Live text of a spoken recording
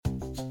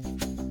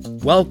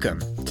Welcome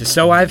to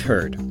So I've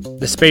Heard,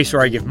 the space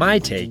where I give my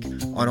take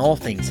on all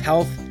things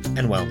health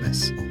and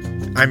wellness.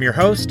 I'm your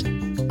host,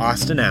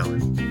 Austin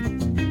Allen.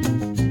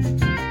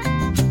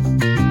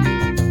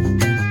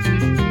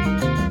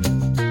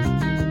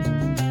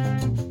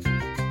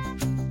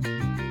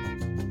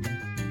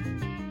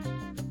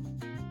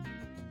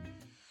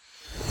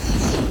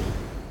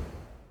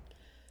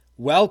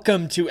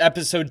 Welcome to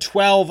episode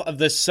 12 of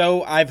the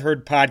So I've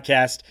Heard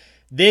podcast.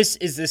 This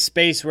is the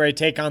space where I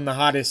take on the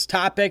hottest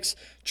topics,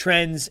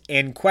 trends,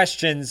 and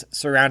questions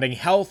surrounding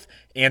health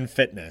and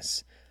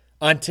fitness.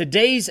 On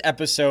today's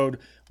episode,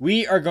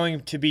 we are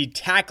going to be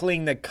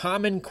tackling the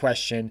common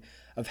question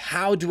of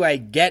how do I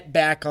get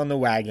back on the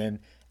wagon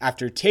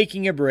after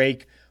taking a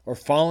break or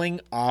falling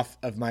off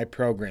of my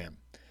program.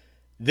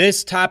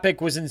 This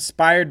topic was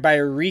inspired by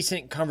a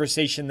recent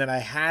conversation that I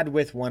had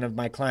with one of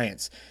my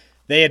clients.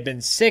 They had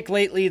been sick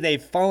lately,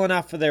 they've fallen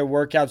off of their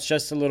workouts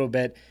just a little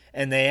bit,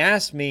 and they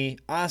asked me,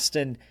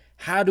 Austin,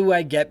 how do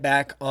I get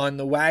back on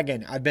the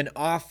wagon? I've been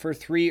off for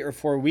 3 or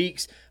 4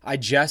 weeks. I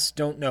just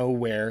don't know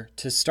where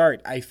to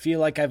start. I feel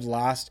like I've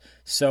lost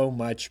so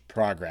much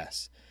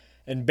progress.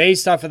 And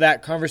based off of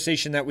that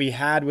conversation that we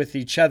had with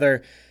each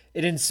other,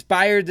 it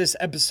inspired this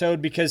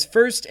episode because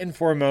first and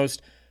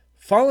foremost,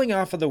 falling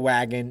off of the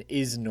wagon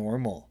is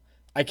normal.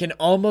 I can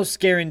almost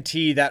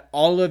guarantee that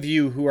all of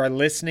you who are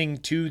listening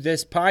to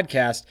this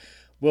podcast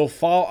will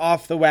fall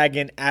off the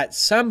wagon at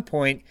some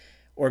point,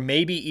 or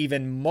maybe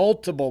even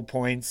multiple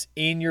points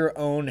in your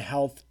own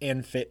health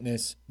and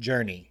fitness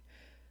journey.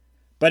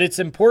 But it's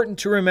important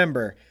to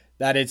remember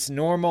that it's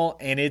normal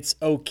and it's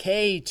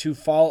okay to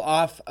fall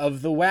off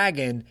of the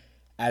wagon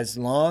as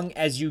long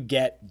as you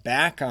get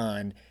back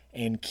on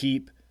and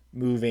keep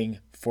moving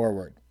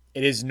forward.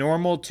 It is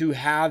normal to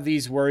have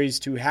these worries,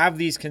 to have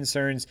these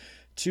concerns,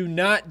 to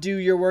not do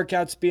your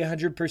workouts, be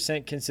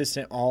 100%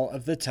 consistent all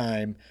of the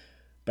time.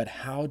 But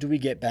how do we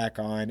get back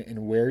on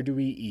and where do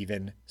we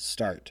even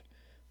start?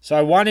 So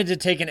I wanted to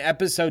take an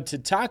episode to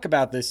talk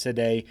about this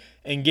today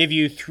and give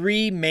you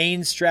 3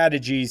 main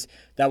strategies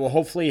that will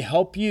hopefully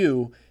help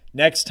you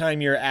next time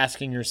you're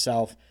asking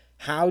yourself,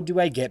 how do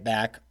I get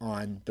back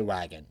on the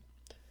wagon?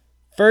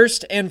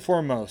 First and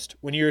foremost,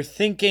 when you're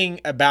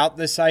thinking about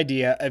this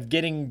idea of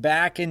getting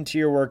back into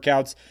your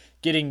workouts,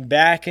 getting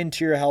back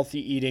into your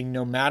healthy eating,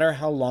 no matter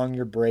how long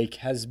your break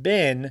has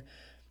been,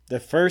 the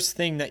first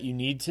thing that you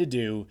need to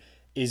do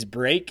is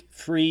break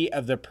free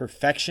of the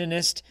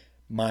perfectionist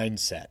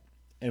mindset.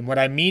 And what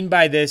I mean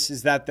by this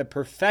is that the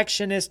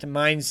perfectionist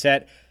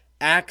mindset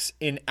acts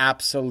in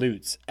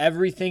absolutes.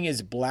 Everything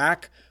is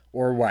black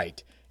or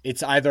white.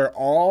 It's either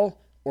all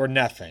or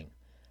nothing.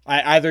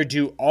 I either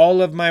do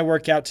all of my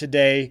workout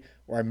today,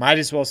 or I might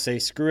as well say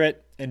screw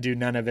it and do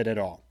none of it at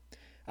all.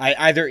 I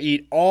either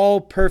eat all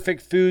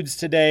perfect foods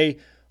today,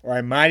 or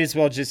I might as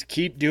well just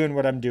keep doing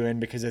what I'm doing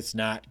because it's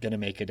not going to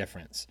make a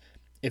difference.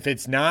 If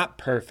it's not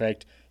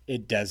perfect,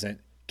 it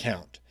doesn't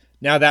count.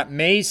 Now, that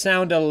may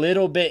sound a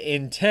little bit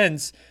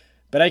intense,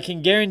 but I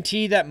can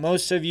guarantee that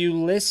most of you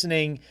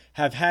listening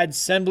have had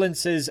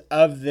semblances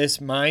of this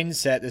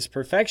mindset, this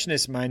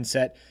perfectionist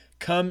mindset,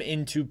 come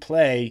into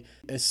play,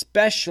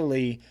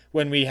 especially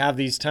when we have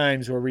these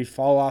times where we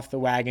fall off the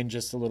wagon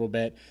just a little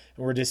bit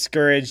and we're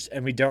discouraged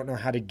and we don't know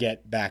how to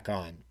get back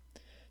on.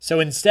 So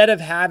instead of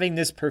having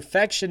this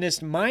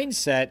perfectionist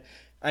mindset,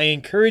 I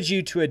encourage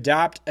you to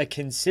adopt a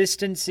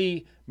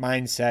consistency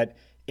mindset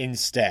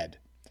instead.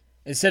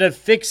 Instead of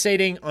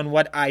fixating on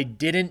what I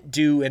didn't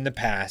do in the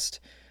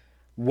past,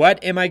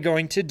 what am I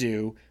going to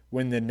do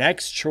when the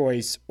next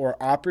choice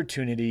or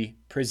opportunity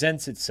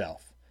presents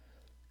itself?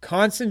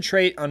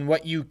 Concentrate on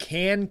what you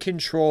can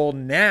control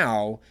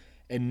now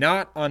and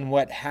not on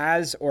what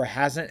has or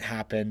hasn't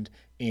happened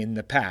in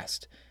the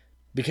past.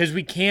 Because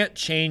we can't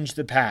change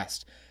the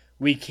past.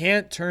 We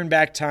can't turn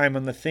back time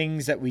on the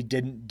things that we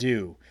didn't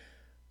do.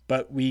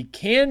 But we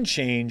can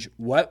change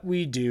what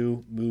we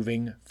do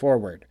moving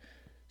forward.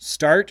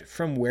 Start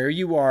from where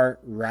you are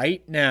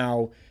right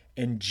now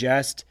and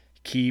just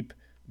keep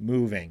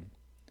moving.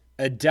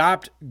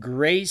 Adopt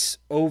grace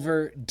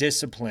over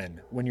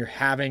discipline when you're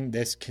having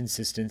this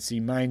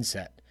consistency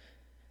mindset.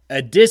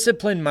 A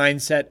disciplined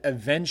mindset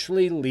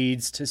eventually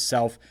leads to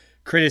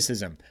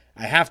self-criticism.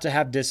 I have to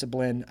have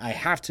discipline. I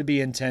have to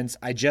be intense.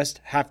 I just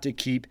have to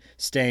keep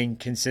staying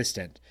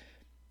consistent.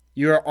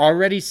 You are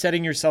already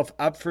setting yourself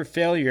up for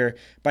failure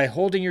by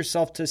holding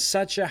yourself to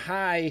such a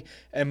high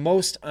and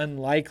most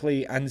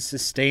unlikely,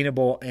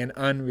 unsustainable, and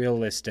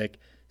unrealistic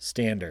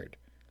standard.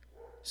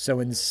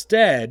 So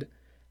instead,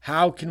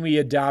 how can we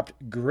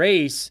adopt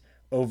grace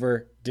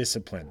over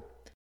discipline?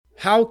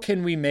 How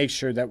can we make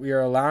sure that we are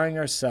allowing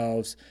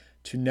ourselves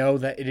to know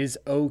that it is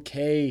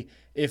okay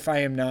if I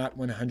am not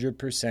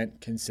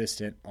 100%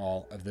 consistent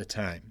all of the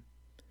time?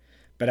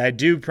 But I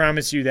do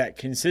promise you that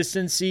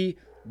consistency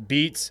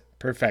beats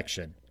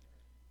perfection.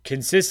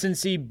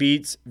 Consistency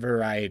beats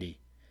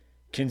variety.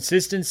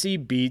 Consistency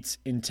beats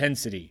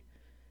intensity.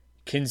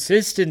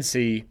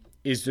 Consistency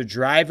is the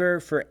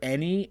driver for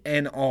any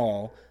and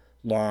all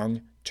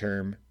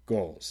long-term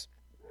goals.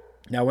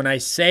 Now, when I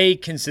say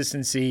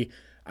consistency,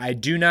 I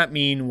do not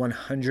mean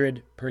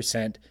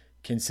 100%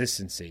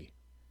 consistency.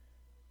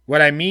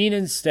 What I mean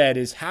instead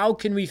is, how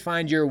can we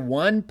find your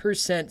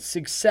 1%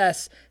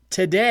 success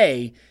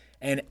today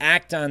and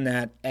act on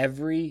that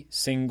every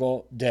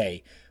single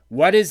day?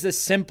 What is the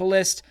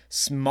simplest,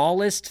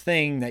 smallest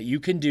thing that you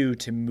can do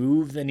to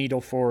move the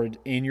needle forward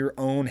in your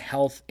own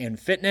health and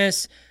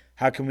fitness?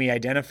 How can we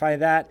identify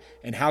that?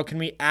 And how can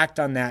we act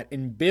on that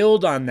and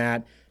build on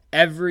that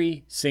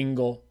every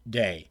single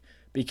day?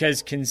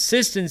 Because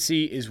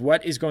consistency is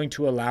what is going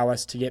to allow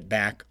us to get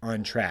back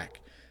on track.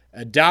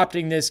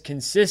 Adopting this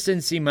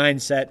consistency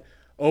mindset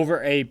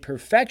over a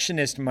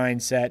perfectionist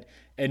mindset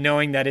and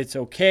knowing that it's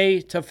okay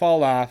to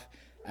fall off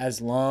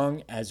as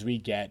long as we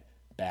get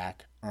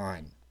back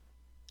on.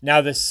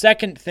 Now, the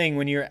second thing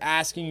when you're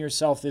asking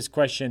yourself this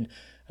question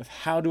of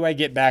how do I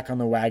get back on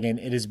the wagon,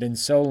 it has been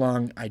so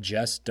long, I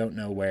just don't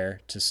know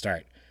where to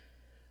start.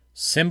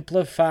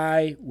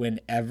 Simplify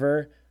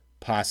whenever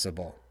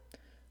possible.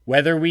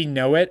 Whether we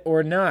know it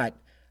or not,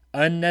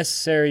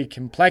 unnecessary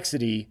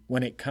complexity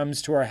when it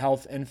comes to our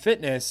health and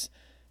fitness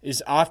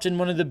is often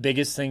one of the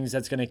biggest things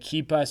that's going to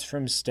keep us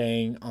from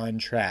staying on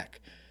track.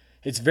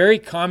 It's very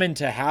common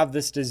to have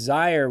this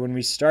desire when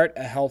we start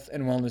a health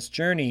and wellness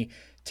journey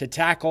to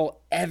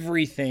tackle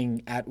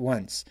everything at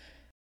once.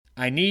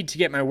 I need to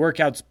get my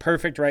workouts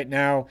perfect right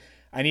now.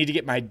 I need to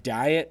get my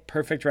diet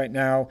perfect right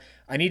now.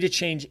 I need to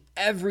change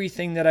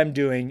everything that I'm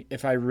doing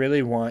if I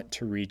really want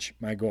to reach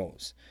my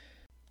goals.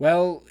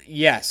 Well,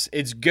 yes,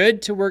 it's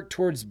good to work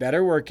towards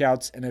better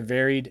workouts and a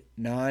varied,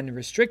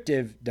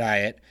 non-restrictive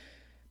diet,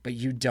 but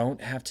you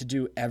don't have to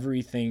do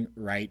everything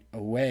right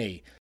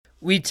away.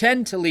 We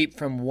tend to leap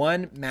from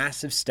one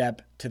massive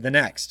step to the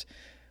next.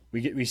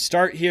 We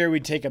start here,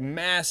 we take a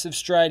massive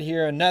stride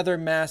here, another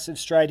massive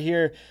stride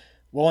here.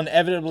 Well,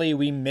 inevitably,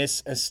 we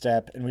miss a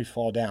step and we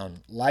fall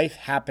down. Life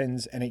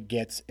happens and it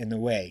gets in the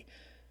way.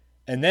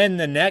 And then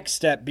the next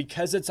step,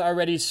 because it's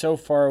already so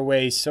far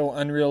away, so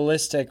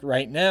unrealistic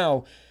right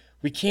now,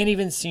 we can't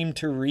even seem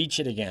to reach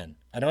it again.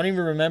 I don't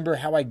even remember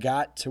how I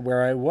got to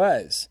where I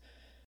was.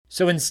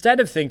 So instead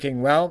of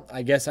thinking, well,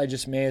 I guess I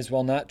just may as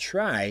well not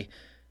try,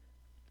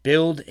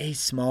 build a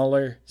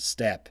smaller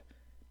step.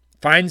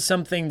 Find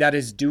something that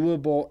is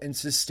doable and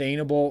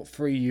sustainable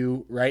for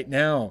you right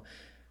now.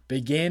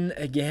 Begin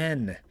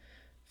again.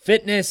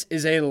 Fitness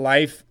is a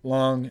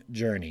lifelong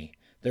journey.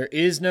 There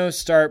is no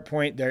start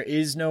point. There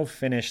is no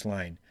finish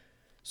line.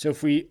 So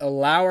if we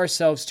allow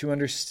ourselves to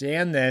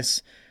understand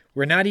this,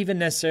 we're not even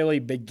necessarily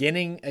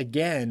beginning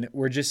again.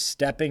 We're just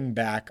stepping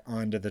back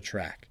onto the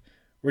track.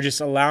 We're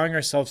just allowing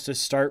ourselves to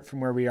start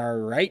from where we are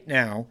right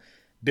now,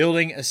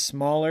 building a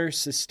smaller,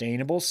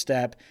 sustainable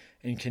step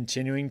and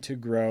continuing to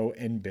grow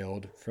and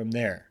build from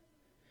there.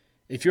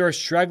 If you are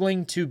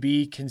struggling to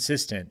be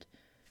consistent,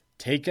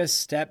 take a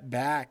step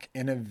back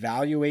and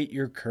evaluate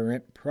your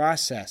current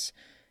process.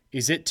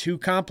 Is it too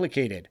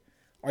complicated?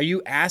 Are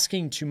you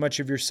asking too much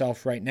of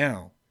yourself right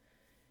now?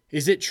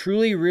 Is it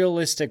truly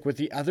realistic with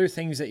the other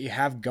things that you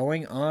have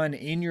going on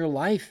in your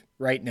life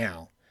right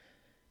now?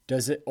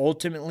 Does it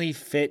ultimately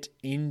fit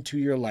into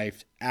your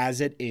life as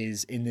it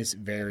is in this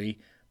very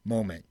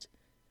moment?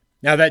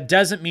 Now, that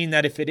doesn't mean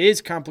that if it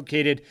is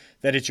complicated,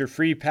 that it's your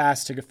free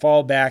pass to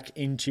fall back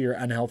into your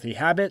unhealthy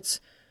habits.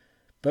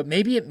 But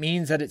maybe it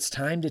means that it's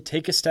time to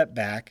take a step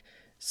back,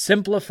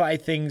 simplify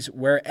things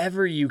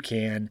wherever you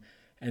can,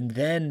 and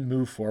then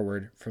move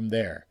forward from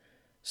there.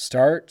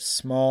 Start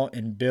small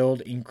and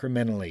build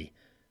incrementally.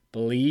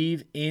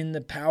 Believe in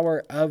the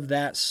power of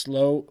that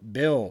slow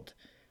build.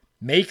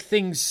 Make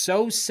things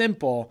so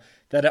simple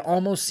that it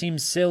almost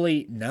seems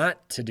silly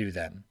not to do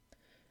them.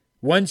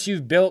 Once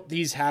you've built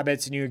these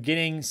habits and you're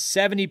getting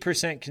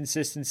 70%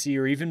 consistency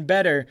or even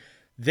better,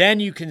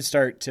 then you can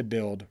start to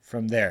build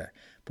from there.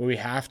 But we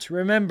have to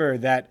remember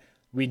that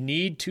we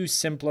need to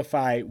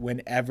simplify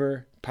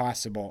whenever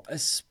possible,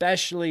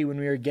 especially when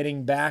we are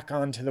getting back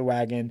onto the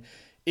wagon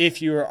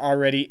if you are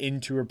already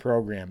into a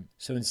program.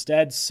 So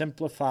instead,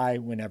 simplify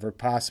whenever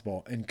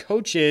possible. And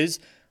coaches,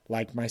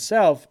 like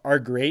myself, are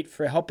great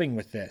for helping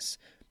with this.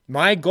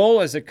 My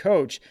goal as a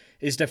coach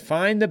is to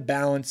find the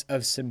balance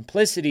of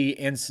simplicity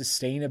and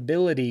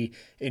sustainability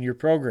in your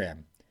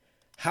program.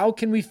 How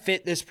can we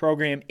fit this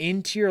program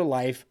into your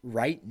life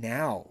right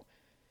now?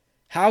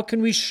 How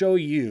can we show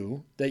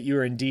you that you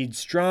are indeed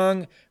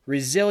strong,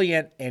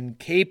 resilient, and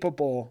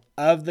capable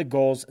of the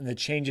goals and the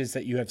changes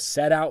that you have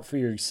set out for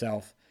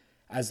yourself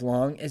as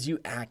long as you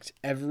act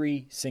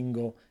every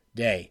single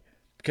day?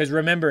 Because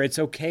remember, it's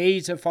okay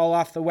to fall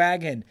off the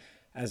wagon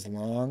as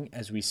long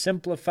as we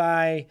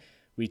simplify,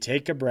 we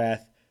take a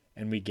breath,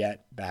 and we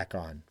get back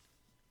on.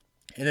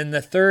 And then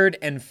the third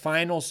and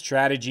final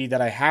strategy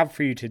that I have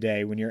for you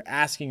today, when you're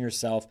asking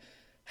yourself,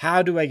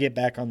 how do I get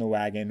back on the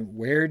wagon?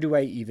 Where do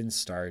I even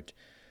start?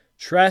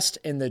 Trust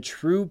in the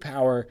true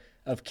power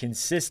of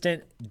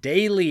consistent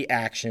daily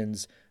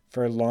actions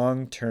for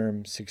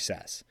long-term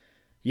success.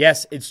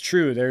 Yes, it's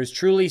true. There is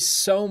truly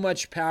so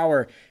much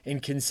power in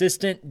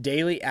consistent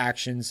daily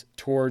actions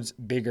towards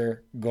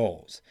bigger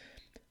goals.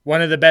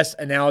 One of the best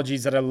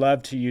analogies that I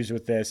love to use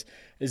with this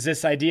is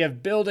this idea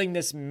of building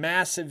this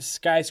massive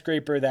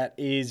skyscraper that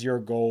is your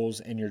goals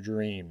and your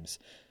dreams.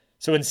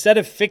 So instead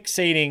of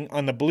fixating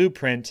on the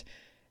blueprint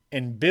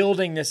and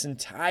building this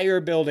entire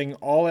building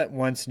all at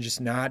once and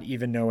just not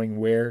even knowing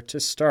where to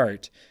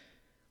start,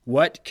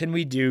 what can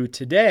we do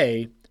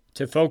today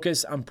to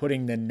focus on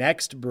putting the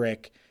next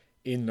brick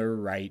in the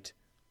right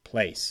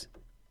place?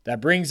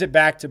 That brings it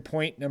back to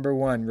point number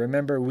 1.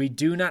 Remember, we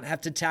do not have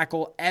to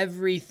tackle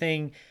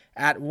everything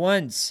at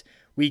once.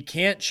 We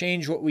can't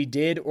change what we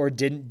did or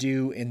didn't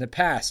do in the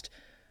past.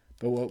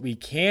 But what we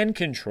can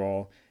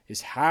control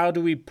is how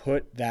do we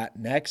put that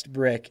next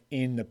brick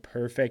in the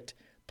perfect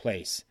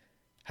place?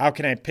 How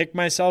can I pick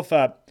myself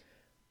up,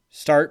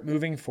 start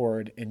moving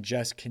forward, and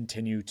just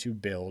continue to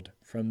build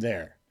from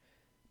there?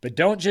 But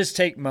don't just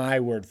take my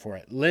word for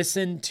it.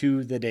 Listen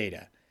to the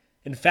data.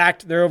 In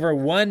fact, there are over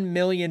 1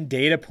 million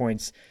data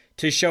points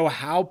to show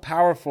how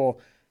powerful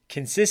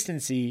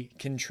consistency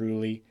can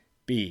truly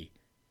be.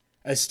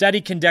 A study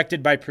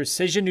conducted by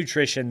Precision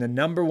Nutrition, the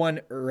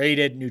 #1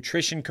 rated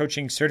nutrition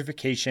coaching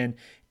certification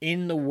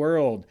in the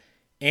world,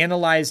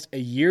 analyzed a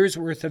year's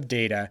worth of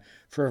data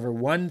for over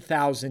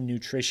 1,000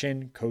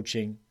 nutrition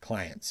coaching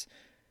clients.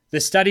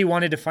 The study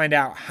wanted to find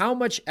out how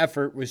much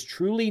effort was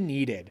truly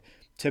needed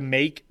to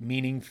make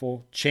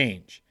meaningful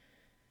change.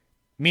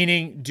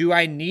 Meaning, do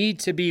I need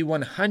to be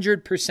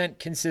 100%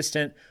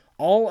 consistent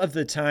all of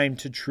the time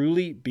to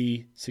truly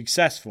be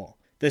successful?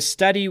 The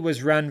study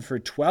was run for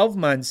 12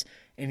 months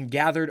and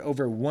gathered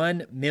over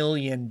 1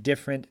 million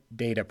different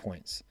data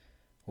points.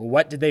 Well,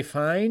 what did they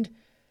find?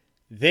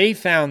 They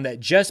found that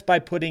just by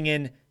putting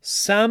in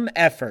some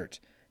effort,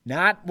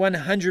 not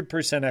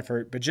 100%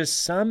 effort, but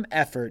just some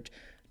effort,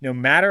 no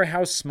matter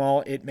how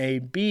small it may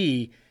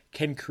be,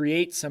 can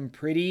create some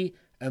pretty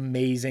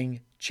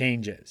amazing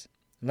changes.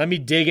 Let me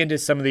dig into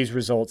some of these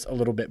results a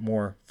little bit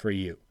more for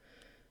you.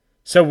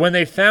 So when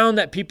they found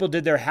that people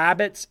did their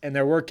habits and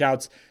their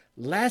workouts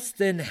less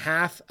than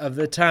half of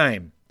the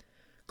time,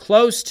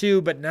 close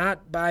to, but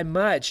not by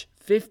much,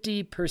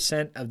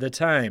 50% of the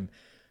time,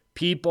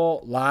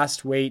 people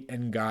lost weight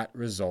and got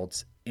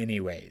results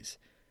anyways.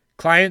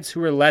 Clients who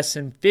were less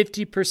than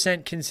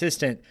 50%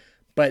 consistent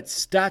but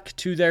stuck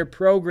to their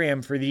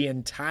program for the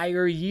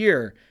entire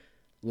year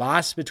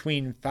lost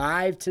between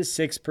 5 to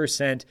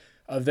 6%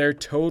 of their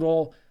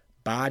total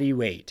body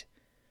weight.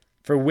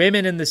 For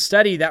women in the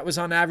study, that was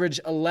on average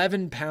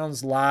 11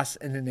 pounds lost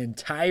in an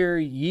entire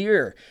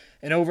year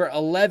and over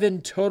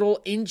 11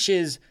 total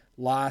inches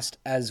lost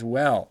as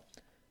well.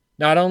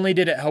 Not only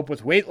did it help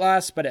with weight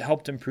loss, but it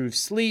helped improve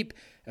sleep,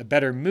 a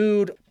better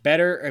mood,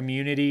 better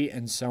immunity,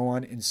 and so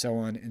on and so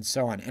on and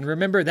so on. And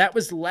remember, that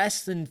was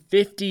less than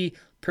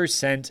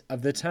 50%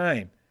 of the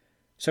time.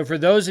 So for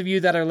those of you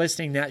that are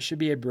listening, that should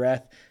be a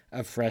breath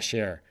of fresh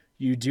air.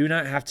 You do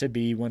not have to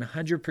be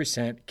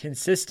 100%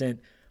 consistent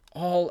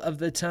all of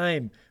the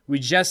time. We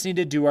just need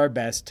to do our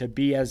best to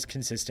be as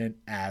consistent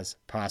as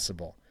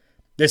possible.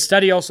 This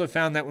study also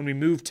found that when we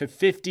moved to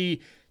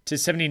 50 to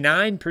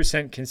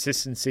 79%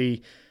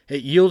 consistency,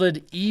 it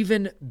yielded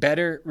even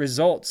better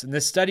results. And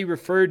this study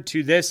referred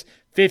to this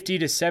 50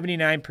 to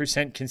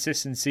 79%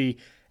 consistency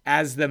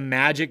as the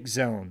magic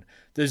zone,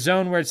 the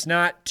zone where it's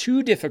not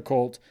too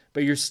difficult,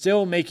 but you're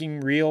still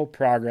making real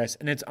progress,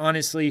 and it's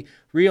honestly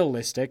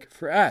realistic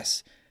for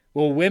us.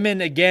 Well,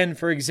 women, again,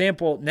 for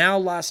example, now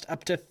lost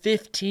up to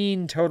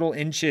 15 total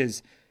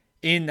inches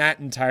in that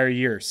entire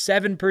year,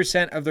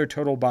 7% of their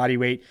total body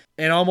weight,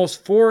 and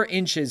almost 4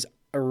 inches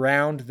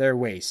around their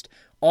waist,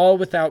 all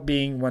without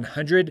being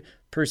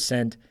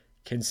 100%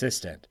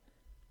 consistent.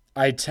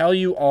 I tell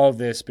you all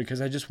this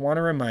because I just want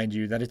to remind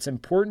you that it's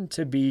important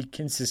to be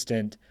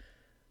consistent,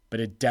 but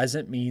it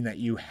doesn't mean that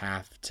you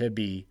have to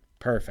be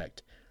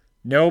perfect.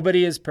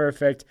 Nobody is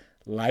perfect.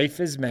 Life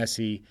is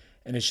messy,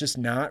 and it's just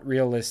not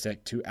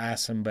realistic to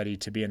ask somebody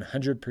to be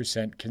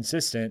 100%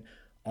 consistent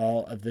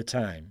all of the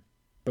time.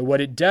 But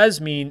what it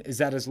does mean is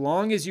that as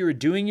long as you are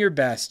doing your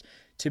best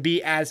to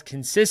be as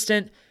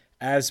consistent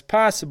as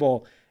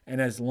possible,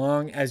 and as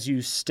long as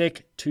you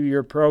stick to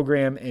your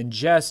program and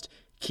just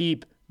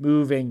keep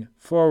moving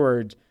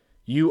forward,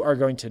 you are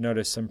going to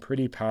notice some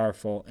pretty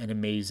powerful and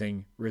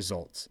amazing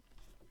results.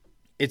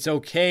 It's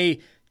okay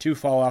to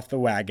fall off the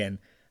wagon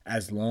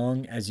as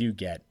long as you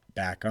get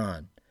back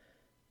on.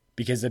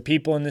 Because the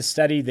people in this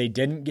study, they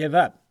didn't give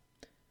up.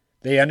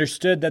 They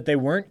understood that they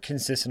weren't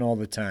consistent all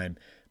the time,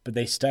 but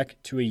they stuck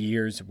to a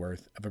year's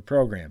worth of a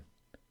program.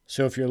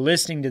 So if you're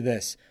listening to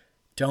this,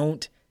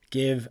 don't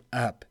give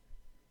up.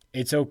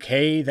 It's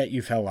okay that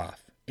you fell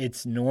off.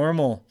 It's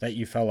normal that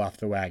you fell off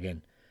the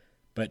wagon,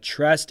 but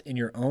trust in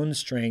your own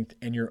strength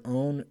and your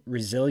own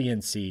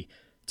resiliency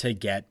to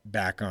get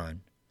back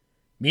on.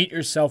 Meet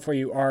yourself where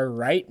you are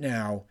right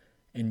now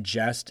and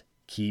just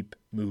keep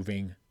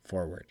moving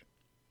forward.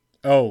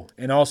 Oh,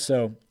 and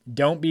also,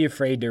 don't be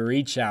afraid to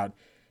reach out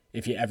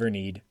if you ever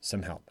need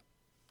some help.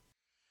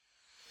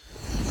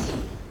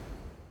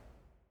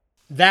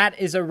 That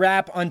is a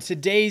wrap on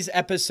today's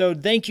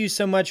episode. Thank you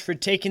so much for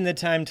taking the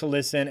time to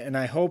listen, and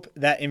I hope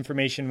that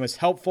information was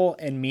helpful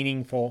and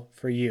meaningful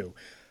for you.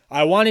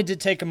 I wanted to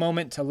take a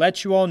moment to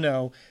let you all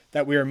know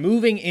that we are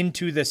moving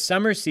into the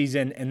summer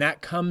season, and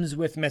that comes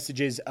with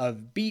messages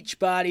of beach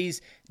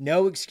bodies,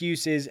 no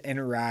excuses,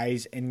 and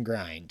rise and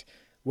grind.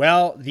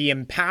 Well, the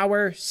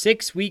Empower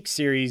 6-week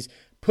series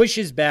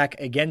pushes back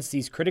against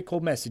these critical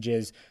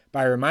messages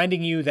by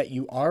reminding you that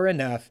you are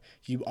enough,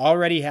 you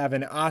already have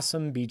an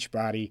awesome beach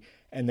body,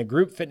 and the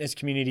group fitness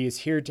community is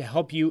here to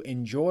help you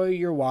enjoy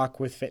your walk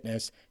with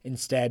fitness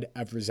instead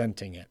of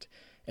resenting it.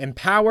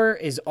 Empower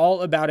is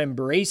all about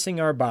embracing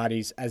our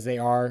bodies as they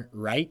are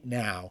right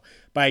now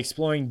by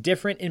exploring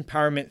different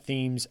empowerment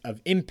themes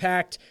of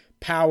impact,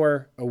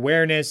 power,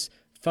 awareness,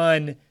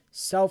 fun,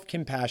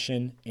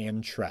 self-compassion,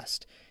 and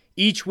trust.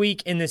 Each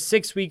week in the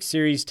 6-week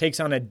series takes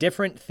on a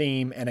different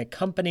theme and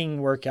accompanying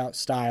workout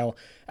style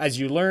as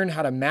you learn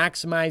how to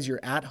maximize your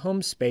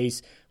at-home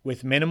space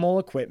with minimal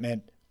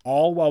equipment,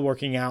 all while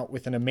working out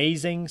with an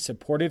amazing,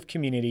 supportive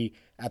community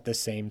at the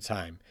same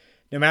time.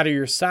 No matter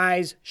your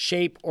size,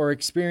 shape, or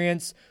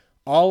experience,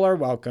 all are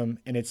welcome,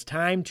 and it's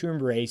time to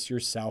embrace your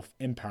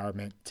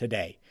self-empowerment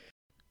today.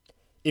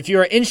 If you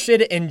are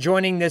interested in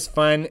joining this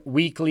fun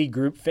weekly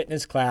group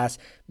fitness class,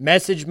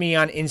 message me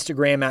on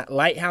Instagram at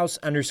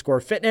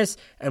lighthouse_fitness,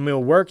 and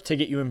we'll work to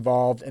get you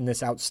involved in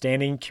this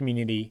outstanding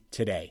community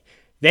today.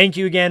 Thank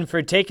you again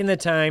for taking the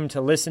time to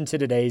listen to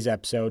today's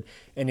episode.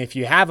 And if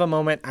you have a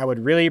moment, I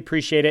would really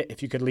appreciate it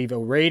if you could leave a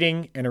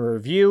rating and a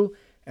review.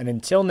 And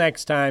until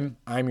next time,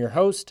 I'm your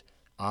host,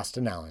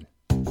 Austin Allen.